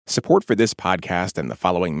Support for this podcast and the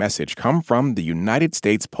following message come from the United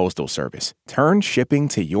States Postal Service. Turn shipping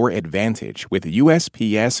to your advantage with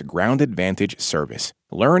USPS Ground Advantage service.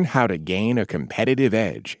 Learn how to gain a competitive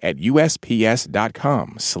edge at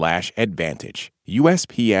USPS.com/advantage.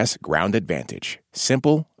 USPS Ground Advantage.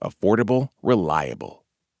 Simple, affordable, reliable.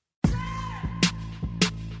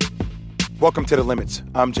 Welcome to The Limits.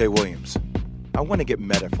 I'm Jay Williams. I want to get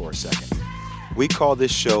meta for a second. We call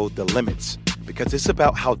this show The Limits because it's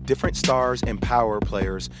about how different stars and power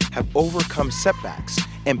players have overcome setbacks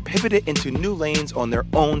and pivoted into new lanes on their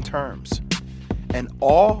own terms. And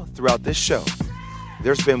all throughout this show,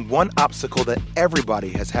 there's been one obstacle that everybody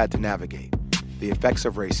has had to navigate: the effects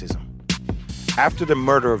of racism. After the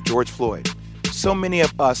murder of George Floyd, so many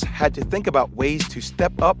of us had to think about ways to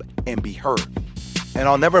step up and be heard. And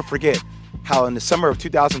I'll never forget how in the summer of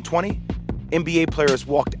 2020, NBA players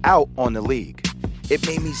walked out on the league. It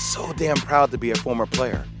made me so damn proud to be a former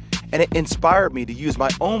player, and it inspired me to use my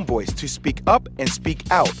own voice to speak up and speak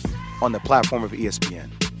out on the platform of ESPN.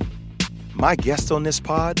 My guests on this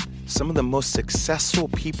pod, some of the most successful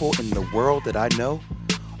people in the world that I know,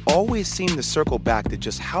 always seem to circle back to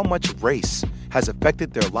just how much race has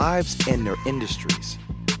affected their lives and their industries.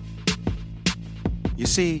 You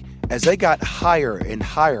see, as they got higher and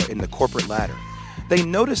higher in the corporate ladder, they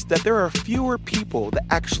noticed that there are fewer people that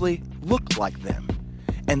actually look like them.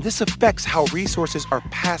 And this affects how resources are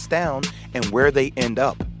passed down and where they end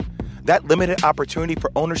up. That limited opportunity for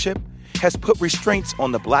ownership has put restraints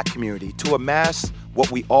on the Black community to amass what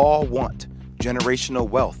we all want: generational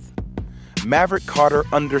wealth. Maverick Carter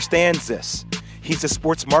understands this. He's a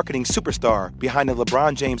sports marketing superstar behind the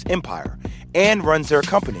LeBron James empire and runs their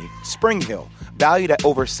company, Spring Hill, valued at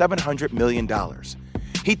over $700 million.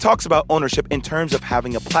 He talks about ownership in terms of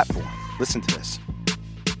having a platform. Listen to this.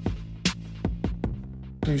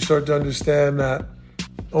 You start to understand that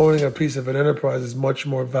owning a piece of an enterprise is much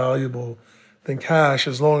more valuable than cash,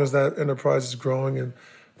 as long as that enterprise is growing and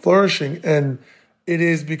flourishing. And it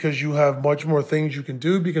is because you have much more things you can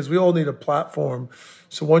do, because we all need a platform.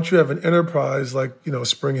 So once you have an enterprise, like,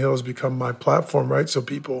 Spring Hill has become my platform, right? So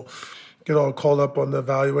people get all caught up on the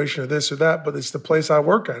valuation of this or that, but it's the place I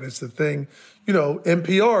work at. It's the thing,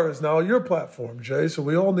 NPR is now your platform, Jay. So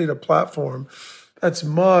we all need a platform that's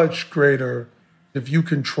much greater if you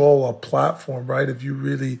control a platform, right? If you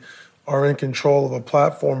really are in control of a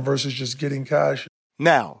platform versus just getting cash.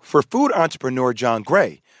 Now, for food entrepreneur John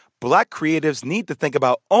Gray, Black creatives need to think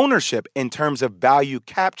about ownership in terms of value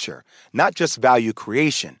capture, not just value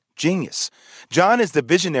creation. Genius. John is the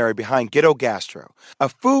visionary behind Ghetto Gastro, a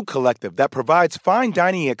food collective that provides fine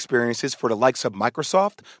dining experiences for the likes of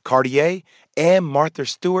Microsoft, Cartier, and Martha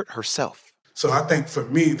Stewart herself. So I think for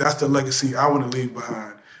me, that's the legacy I want to leave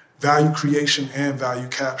behind: value creation and value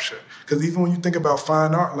capture. Because even when you think about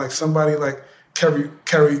fine art, like somebody like Kerry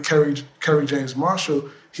James Marshall,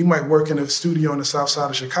 he might work in a studio on the south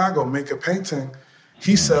side of Chicago, make a painting.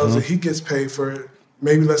 He sells it, he gets paid for it.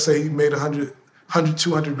 Maybe let's say he made 200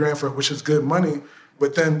 grand for it, which is good money.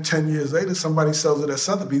 But then 10 years later, somebody sells it at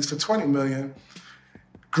Sotheby's for $20 million.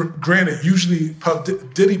 Granted, usually Puff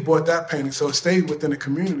Diddy bought that painting, so it stayed within the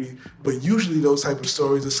community. But usually those type of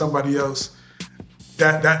stories are somebody else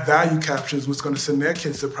that value captures what's going to send their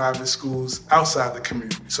kids to private schools outside the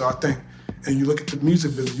community. So I think, and you look at the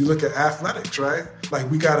music business, you look at athletics, right? Like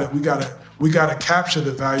we gotta capture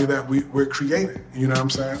the value that we're creating. You know what I'm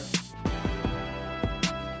saying?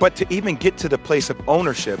 But to even get to the place of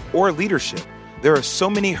ownership or leadership, there are so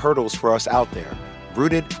many hurdles for us out there,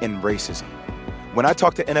 rooted in racism. When I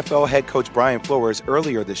talked to NFL head coach Brian Flores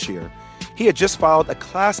earlier this year, he had just filed a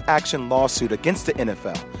class action lawsuit against the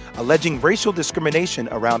NFL, alleging racial discrimination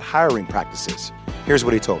around hiring practices. Here's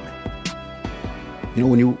what he told me.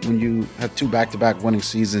 When you have two back-to-back winning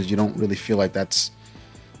seasons, you don't really feel like that's,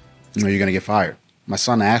 you're going to get fired. My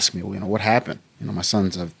son asked me, what happened? My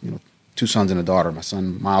sons have, two sons and a daughter. My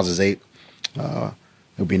son Miles is 8. He'll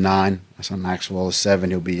be 9. My son Maxwell is 7.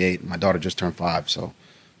 He'll be 8. My daughter just turned 5. So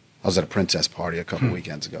I was at a princess party a couple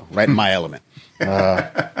weekends ago, right in my element.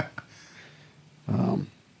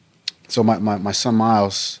 So my son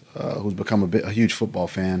Miles, who's become a huge football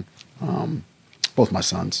fan, both my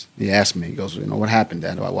sons, he asked me, he goes, what happened,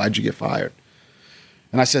 Dad? Why'd you get fired?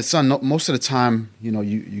 And I said, son, most of the time,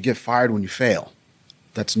 you get fired when you fail.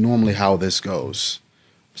 That's normally how this goes.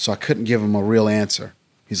 So I couldn't give him a real answer.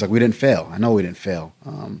 He's like, we didn't fail. I know we didn't fail.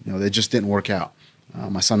 It just didn't work out.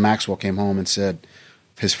 My son Maxwell came home and said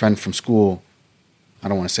his friend from school, I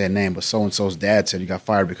don't want to say a name, but so-and-so's dad said you got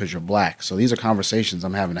fired because you're Black. So these are conversations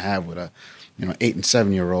I'm having to have with a 8 and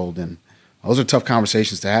 7-year-old, and those are tough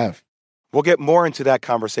conversations to have. We'll get more into that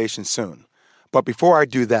conversation soon. But before I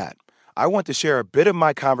do that, I want to share a bit of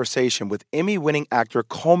my conversation with Emmy-winning actor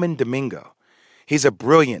Colman Domingo. He's a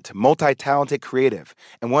brilliant, multi-talented creative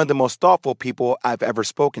and one of the most thoughtful people I've ever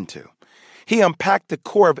spoken to. He unpacked the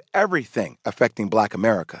core of everything affecting Black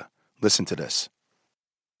America. Listen to this.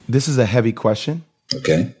 This is a heavy question.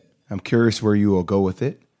 Okay. I'm curious where you will go with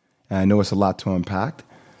it. And I know it's a lot to unpack.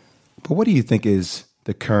 But what do you think is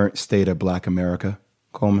the current state of Black America,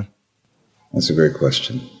 Colman? That's a great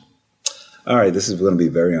question. All right, this is going to be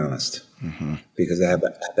very honest, because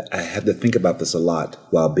I had to think about this a lot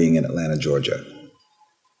while being in Atlanta, Georgia,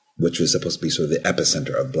 which was supposed to be sort of the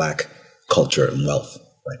epicenter of Black culture and wealth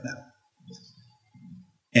right now.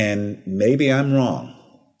 And maybe I'm wrong,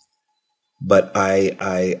 but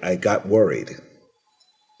I got worried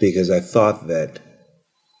because I thought that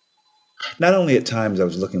not only at times I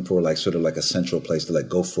was looking for sort of a central place to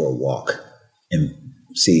go for a walk and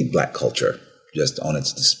see Black culture just on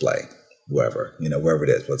its display, wherever it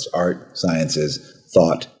is, whether it's art, sciences,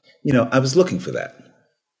 thought, I was looking for that.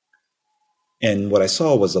 And what I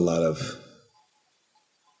saw was a lot of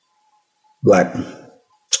Black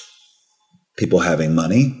people having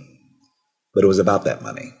money, but it was about that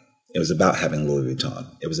money. It was about having Louis Vuitton.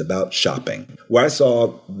 It was about shopping. Where I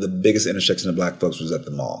saw the biggest intersection of Black folks was at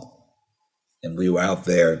the mall. And we were out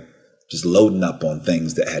there just loading up on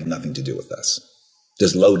things that had nothing to do with us.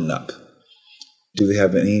 Just loading up. Do we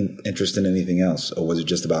have any interest in anything else? Or was it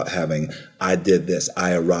just about having, I did this,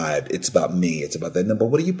 I arrived, it's about me, it's about that? No, but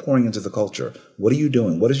what are you pouring into the culture? What are you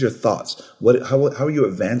doing? What is your thoughts? How are you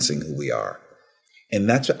advancing who we are? And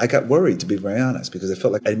that's what I got worried, to be very honest, because I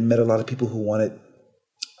felt like I met a lot of people who wanted,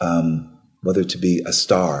 whether to be a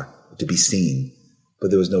star, to be seen, but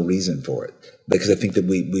there was no reason for it. Because I think that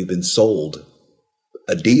we've been sold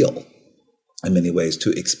a deal in many ways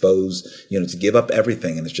to expose, to give up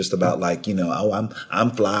everything. And it's just about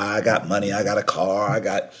I'm fly, I got money, I got a car, I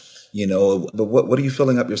got, but what are you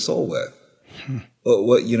filling up your soul with?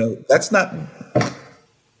 That's not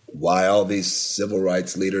why all these civil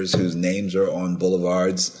rights leaders whose names are on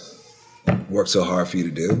boulevards work so hard for you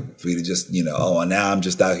to do, for you to just, and now I'm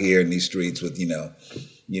just out here in these streets with,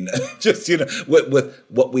 with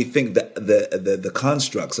what we think the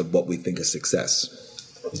constructs of what we think is success.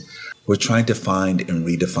 We're trying to find and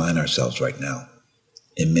redefine ourselves right now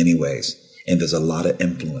in many ways. And there's a lot of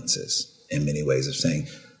influences in many ways of saying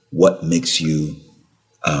what makes you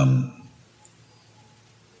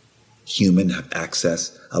human, have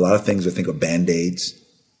access. A lot of things I think are Band-Aids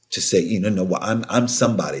to say, I'm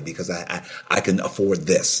somebody because I can afford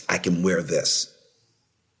this. I can wear this.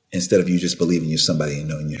 Instead of you just believing you're somebody and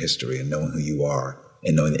knowing your history and knowing who you are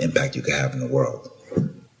and knowing the impact you can have in the world.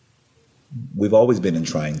 We've always been in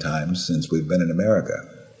trying times since we've been in America.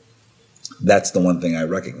 That's the one thing I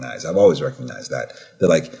recognize. I've always recognized that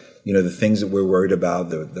the things that we're worried about,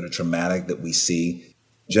 that are traumatic, that we see,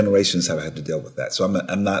 generations have had to deal with that. So I'm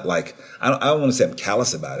not I don't want to say I'm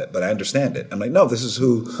callous about it, but I understand it. I'm like, no, this is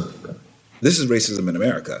racism in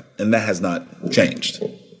America. And that has not changed.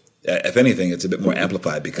 If anything, it's a bit more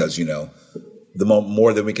amplified because, the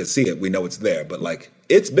more than we can see it, we know it's there. But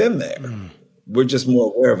it's been there. We're just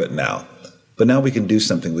more aware of it now. But now we can do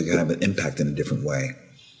something. We can have an impact in a different way.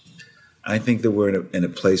 I think that we're in a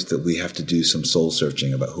place that we have to do some soul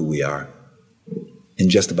searching about who we are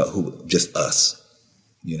and just us,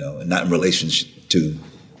 and not in relation to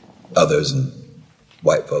others and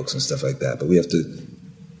white folks and stuff like that. But we have to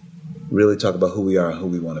really talk about who we are and who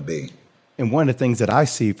we want to be. And one of the things that I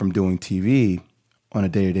see from doing TV on a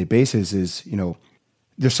day-to-day basis is,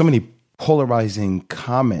 there's so many polarizing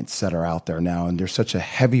comments that are out there now, and there's such a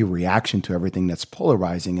heavy reaction to everything that's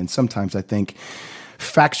polarizing. And sometimes I think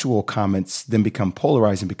factual comments then become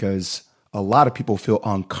polarizing because a lot of people feel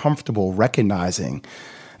uncomfortable recognizing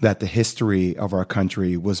that the history of our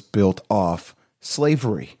country was built off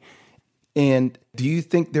slavery. And do you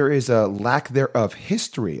think there is a lack there of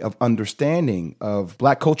history, of understanding of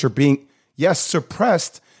Black culture being, yes,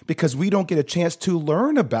 suppressed because we don't get a chance to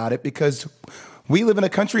learn about it because we live in a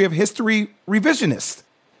country of history revisionists?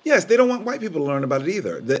 Yes, they don't want white people to learn about it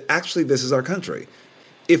either. Actually, this is our country.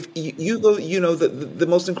 If you go, the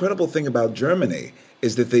most incredible thing about Germany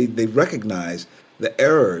is that they recognize the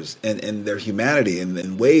errors and their humanity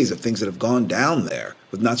and ways of things that have gone down there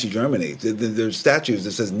with Nazi Germany. There's statues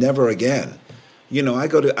that says never again.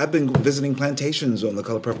 I've been visiting plantations on the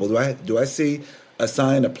color purple. Do I see a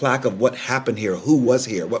sign, a plaque of what happened here, who was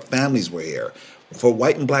here, what families were here, for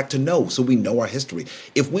white and Black to know, so we know our history.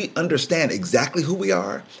 If we understand exactly who we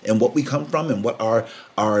are and what we come from and what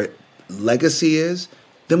our legacy is,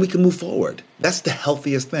 then we can move forward. That's the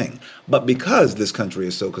healthiest thing. But because this country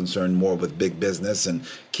is so concerned more with big business and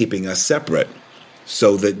keeping us separate,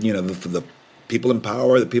 so that, for the people in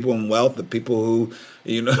power, the people in wealth, the people who,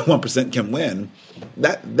 1% can win.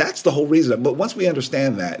 That's the whole reason. But once we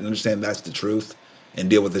understand that and understand that's the truth and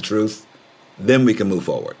deal with the truth, then we can move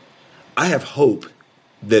forward. I have hope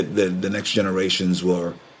that the next generations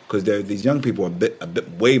will, because these young people are a bit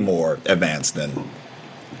way more advanced than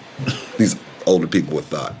these older people would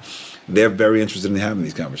thought. They're very interested in having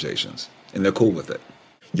these conversations, and they're cool with it.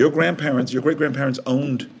 Your great-grandparents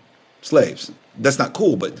owned slaves. That's not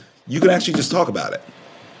cool, but you can actually just talk about it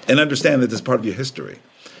and understand that this is part of your history.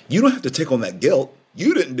 You don't have to take on that guilt.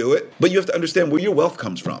 You didn't do it, but you have to understand where your wealth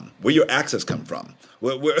comes from, where your access comes from.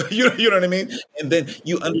 Where, you know what I mean? And then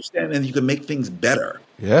you understand and you can make things better.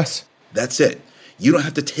 Yes. That's it. You don't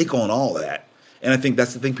have to take on all of that. And I think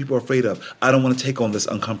that's the thing people are afraid of. I don't want to take on this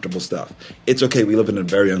uncomfortable stuff. It's okay. We live in a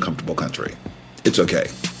very uncomfortable country. It's okay.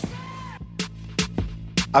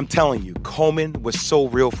 I'm telling you, Colman was so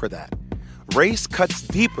real for that. Race cuts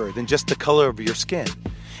deeper than just the color of your skin.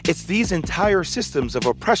 It's these entire systems of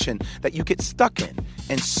oppression that you get stuck in,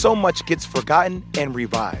 and so much gets forgotten and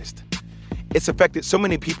revised. It's affected so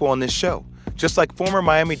many people on this show, just like former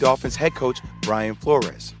Miami Dolphins head coach Brian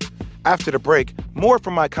Flores. After the break, more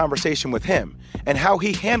from my conversation with him and how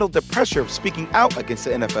he handled the pressure of speaking out against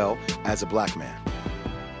the NFL as a black man.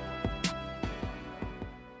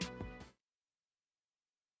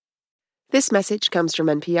 This message comes from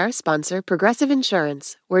NPR sponsor Progressive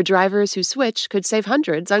Insurance, where drivers who switch could save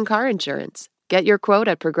hundreds on car insurance. Get your quote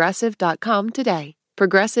at Progressive.com today.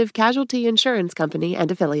 Progressive Casualty Insurance Company and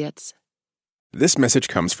Affiliates. This message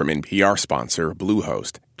comes from NPR sponsor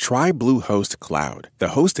Bluehost. Try Bluehost Cloud, the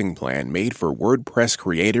hosting plan made for WordPress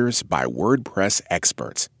creators by WordPress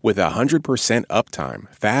experts. With 100%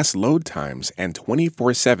 uptime, fast load times, and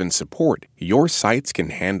 24/7 support, your sites can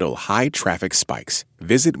handle high traffic spikes.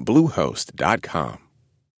 Visit Bluehost.com.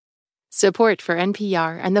 Support for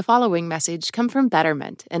NPR and the following message come from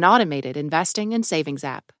Betterment, an automated investing and savings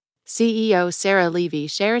app. CEO Sarah Levy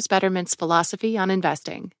shares Betterment's philosophy on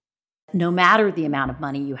investing. No matter the amount of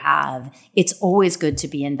money you have, it's always good to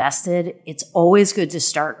be invested. It's always good to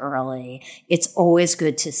start early. It's always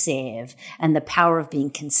good to save. And the power of being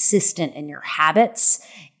consistent in your habits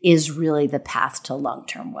is really the path to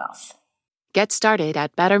long-term wealth. Get started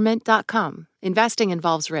at Betterment.com. Investing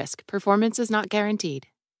involves risk. Performance is not guaranteed.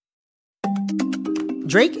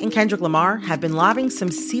 Drake and Kendrick Lamar have been lobbing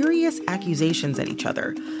some serious accusations at each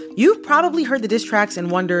other. You've probably heard the diss tracks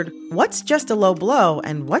and wondered, what's just a low blow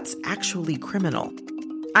and what's actually criminal?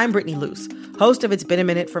 I'm Brittany Luce, host of It's Been a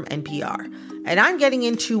Minute from NPR, and I'm getting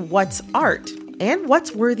into what's art and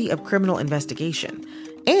what's worthy of criminal investigation,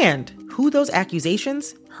 and who those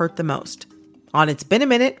accusations hurt the most. On It's Been a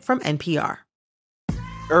Minute from NPR.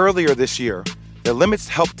 Earlier this year, The Limits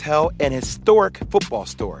helped tell an historic football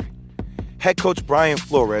story. Head coach Brian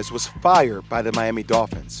Flores was fired by the Miami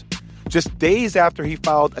Dolphins. Just days after he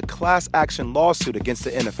filed a class action lawsuit against the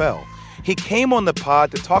NFL, he came on the pod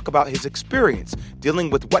to talk about his experience dealing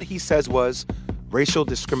with what he says was racial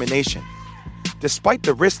discrimination. Despite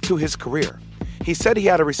the risk to his career, he said he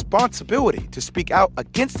had a responsibility to speak out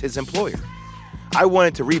against his employer. I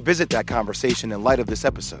wanted to revisit that conversation in light of this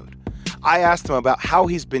episode. I asked him about how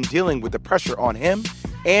he's been dealing with the pressure on him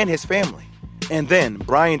and his family. And then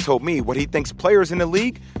Brian told me what he thinks players in the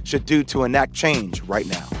league should do to enact change right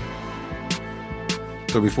now.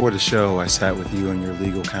 So before the show, I sat with you and your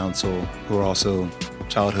legal counsel, who are also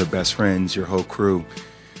childhood best friends, your whole crew.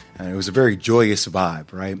 And it was a very joyous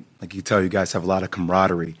vibe, right? Like you tell, you guys have a lot of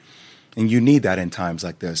camaraderie. And you need that in times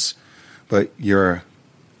like this. But you're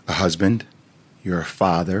a husband, you're a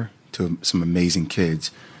father to some amazing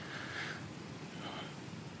kids.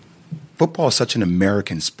 Football is such an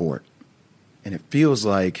American sport. And it feels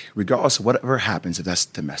like, regardless of whatever happens, if that's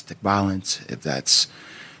domestic violence, if that's,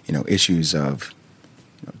 issues of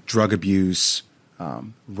drug abuse,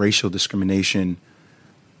 racial discrimination,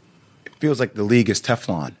 it feels like the league is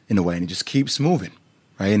Teflon in a way, and it just keeps moving,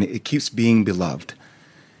 right? And it keeps being beloved.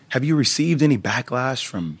 Have you received any backlash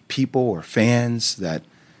from people or fans that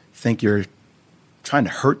think you're trying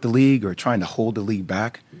to hurt the league or trying to hold the league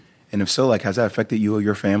back? And if so, has that affected you or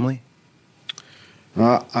your family?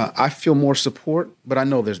 I feel more support, but I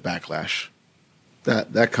know there's backlash.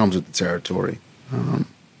 That comes with the territory.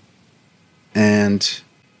 And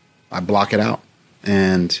I block it out.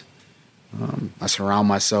 And I surround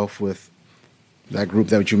myself with that group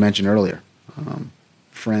that you mentioned earlier.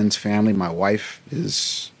 Friends, family, my wife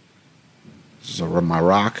is my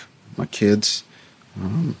rock, my kids.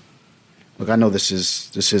 Look, I know this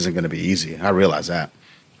isn't going to be easy. I realize that.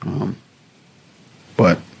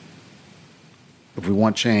 But if we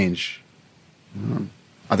want change,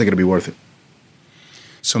 I think it'll be worth it.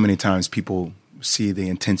 so many times people see the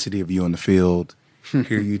intensity of you on the field,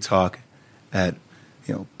 hear you talk at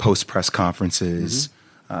post press conferences,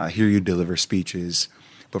 hear you deliver speeches.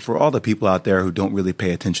 But for all the people out there who don't really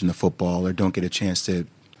pay attention to football or don't get a chance to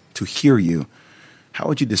hear you, how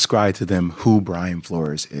would you describe to them who Brian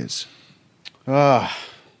Flores is? I'm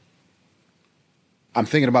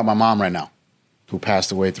thinking about my mom right now, who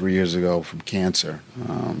passed away 3 years ago from cancer.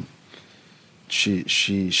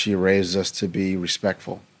 She raised us to be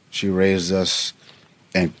respectful. She raised us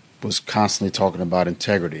and was constantly talking about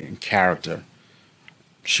integrity and character.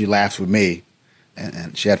 She laughed with me,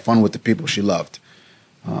 and she had fun with the people she loved.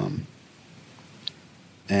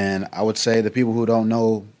 And I would say the people who don't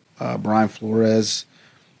know Brian Flores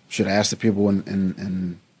should ask the people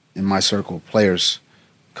in my circle, players,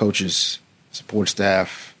 coaches, support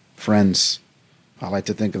staff, friends. I like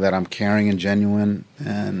to think that I'm caring and genuine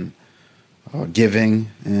and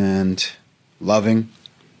giving and loving.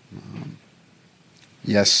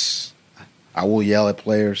 Yes, I will yell at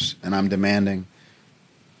players and I'm demanding,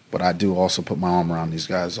 but I do also put my arm around these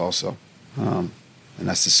guys also. And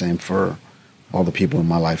that's the same for all the people in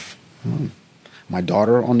my life. My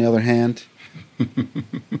daughter, on the other hand,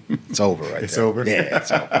 it's over right It's there. over? Yeah,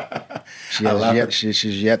 it's over.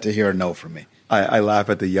 She's yet to hear a no from me. I laugh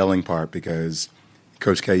at the yelling part because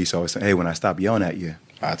Coach K used to always say, hey, when I stop yelling at you,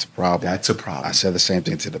 That's a problem. that's a problem. I said the same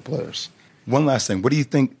thing to the players. One last thing. What do you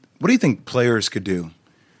think players could do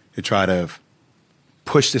to try to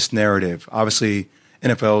push this narrative? Obviously,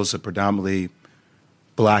 NFL is a predominantly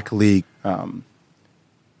black league.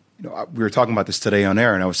 We were talking about this today on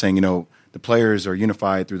air, and I was saying, the players are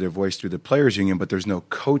unified through their voice through the players union, but there's no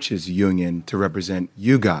coaches union to represent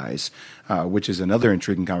you guys, which is another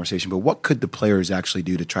intriguing conversation. But what could the players actually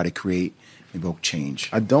do to try to evoke change?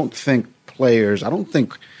 I don't think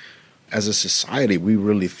as a society we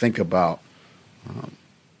really think about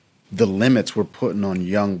the limits we're putting on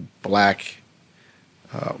young black,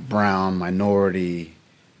 brown, minority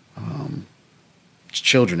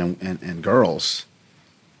children and girls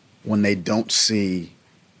when they don't see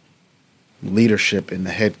leadership in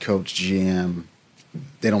the head coach, GM.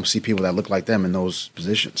 They don't see people that look like them in those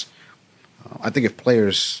positions. I think if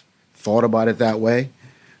players thought about it that way,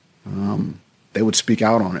 they would speak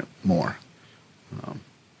out on it more.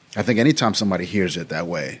 I think anytime somebody hears it that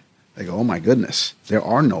way, they go, oh my goodness, there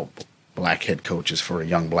are no black head coaches for a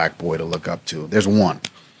young black boy to look up to. There's one.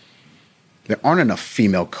 There aren't enough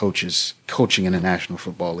female coaches coaching in the National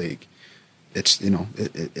Football League. It's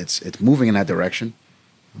it's moving in that direction,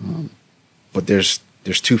 but there's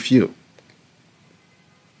too few.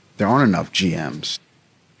 There aren't enough GMs.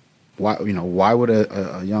 Why would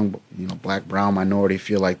a young black, brown minority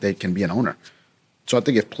feel like they can be an owner? So I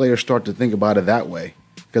think if players start to think about it that way,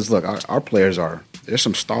 because look, our players there's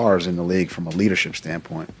some stars in the league from a leadership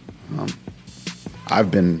standpoint.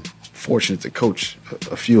 I've been fortunate to coach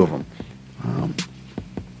a few of them,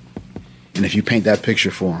 and if you paint that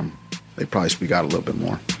picture for them, they probably speak out a little bit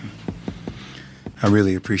more. I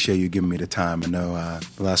really appreciate you giving me the time. I know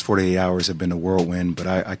the last 48 hours have been a whirlwind, but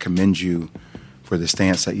I commend you for the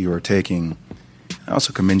stance that you are taking. I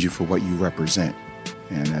also commend you for what you represent.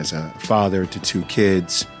 And as a father to 2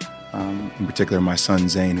 kids, in particular my son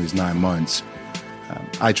Zane, who's 9 months,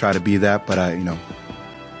 I try to be that, but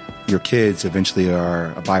your kids eventually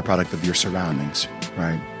are a byproduct of your surroundings,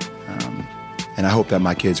 right? And I hope that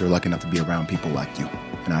my kids are lucky enough to be around people like you.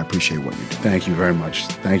 And I appreciate what you're doing. Thank you very much.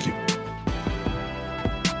 Thank you.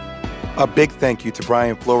 A big thank you to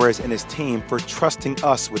Brian Flores and his team for trusting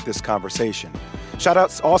us with this conversation.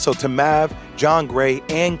 Shout-outs also to Mav, John Gray,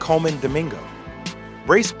 and Colman Domingo.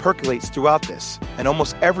 Race percolates throughout this and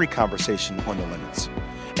almost every conversation on the limits.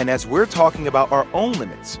 And as we're talking about our own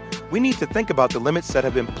limits, we need to think about the limits that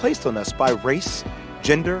have been placed on us by race,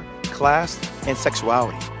 gender, class, and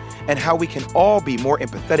sexuality, and how we can all be more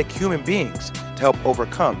empathetic human beings to help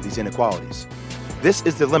overcome these inequalities. This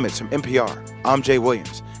is The Limits from NPR. I'm Jay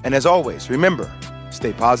Williams. And as always, remember,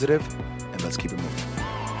 stay positive and let's keep it moving.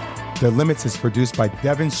 The Limits is produced by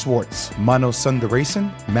Devin Schwartz, Mano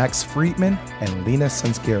Sundaresan, Max Friedman, and Lena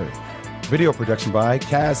Sunskeri. Video production by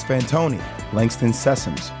Kaz Fantoni, Langston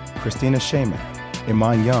Sessoms, Christina Shaman,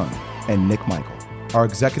 Iman Young, and Nick Michael. Our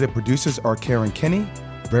executive producers are Karen Kinney,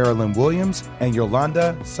 Verilyn Williams, and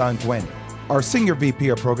Yolanda Sangueni. Our senior VP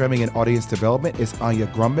of Programming and Audience Development is Anya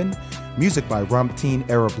Grumman. Music by Ramteen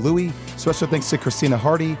Arab Louie. Special thanks to Christina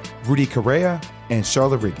Hardy, Rudy Correa, and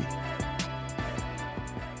Charlotte Riggi.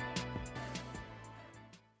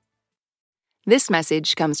 This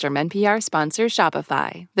message comes from NPR sponsor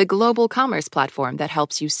Shopify, the global commerce platform that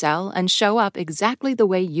helps you sell and show up exactly the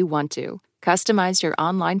way you want to. Customize your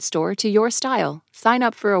online store to your style. Sign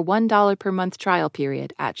up for a $1 per month trial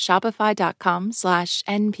period at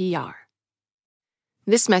shopify.com/NPR.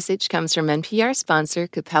 This message comes from NPR sponsor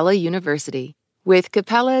Capella University. With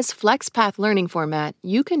Capella's FlexPath learning format,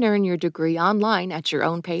 you can earn your degree online at your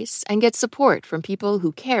own pace and get support from people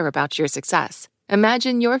who care about your success.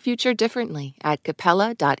 Imagine your future differently at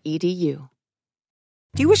capella.edu.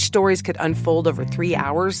 Do you wish stories could unfold over 3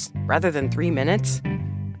 hours rather than 3 minutes?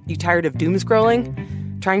 You tired of doom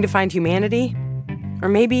scrolling? Trying to find humanity? Or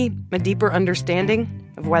maybe a deeper understanding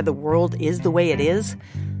of why the world is the way it is?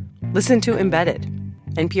 Listen to Embedded,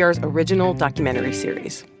 NPR's original documentary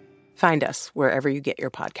series. Find us wherever you get your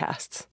podcasts.